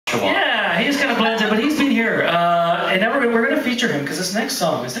Yeah, he just kind of blends in, but he's been here. And now we're going to feature him because this next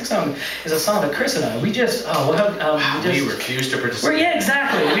song is a song that Chris and I, we refuse to participate. Yeah,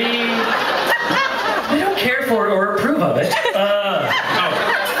 exactly. We don't care for it or approve of it.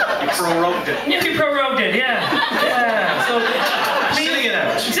 You prorogued it. Yeah, you prorogued it, yeah. Yeah. So Sitting it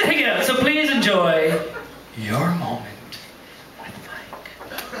out. Sitting it out. So please enjoy your moment with Mike.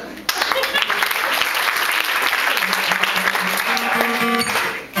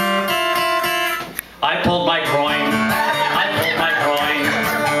 I pulled my groin. I pulled my groin.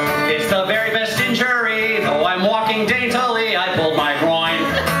 It's the very best injury, though I'm walking daintily. I pulled my groin.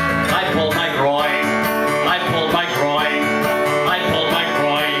 I pulled my groin. I pulled my groin. I pulled my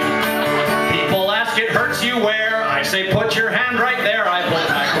groin. People ask it hurts you where? I say put your hand right there. I pulled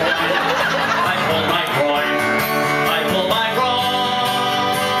my groin. I pulled my groin. I pulled my groin.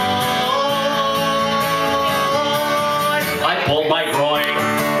 I pulled my groin.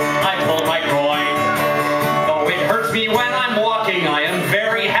 I pulled my groin. Me when I'm walking, I am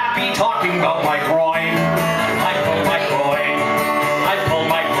very happy talking about my groin. I pulled my groin. I pulled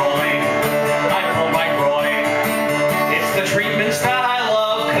my groin. I pulled my groin. It's the treatments that I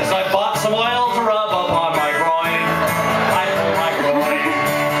love, cause I bought some oil to rub upon my groin. I pulled my groin.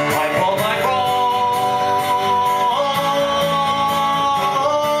 I pulled my groin.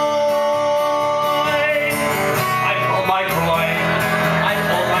 I pulled my groin. I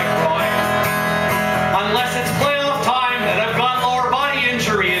pulled my groin. Unless it's playoff time that I've got lower body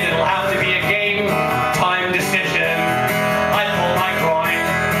injury and it'll have to be a game time decision. I pulled my groin.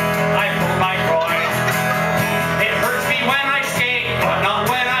 I pulled my groin. It hurts me when I skate, but not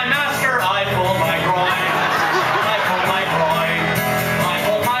when I master. I pulled my groin. I pulled my groin. I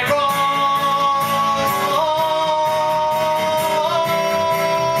pulled my groin.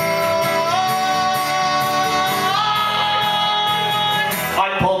 I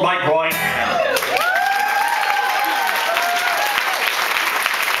pulled my groin.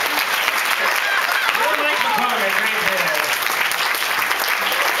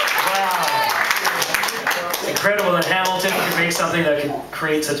 Incredible that Hamilton could make something that could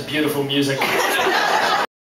create such beautiful music.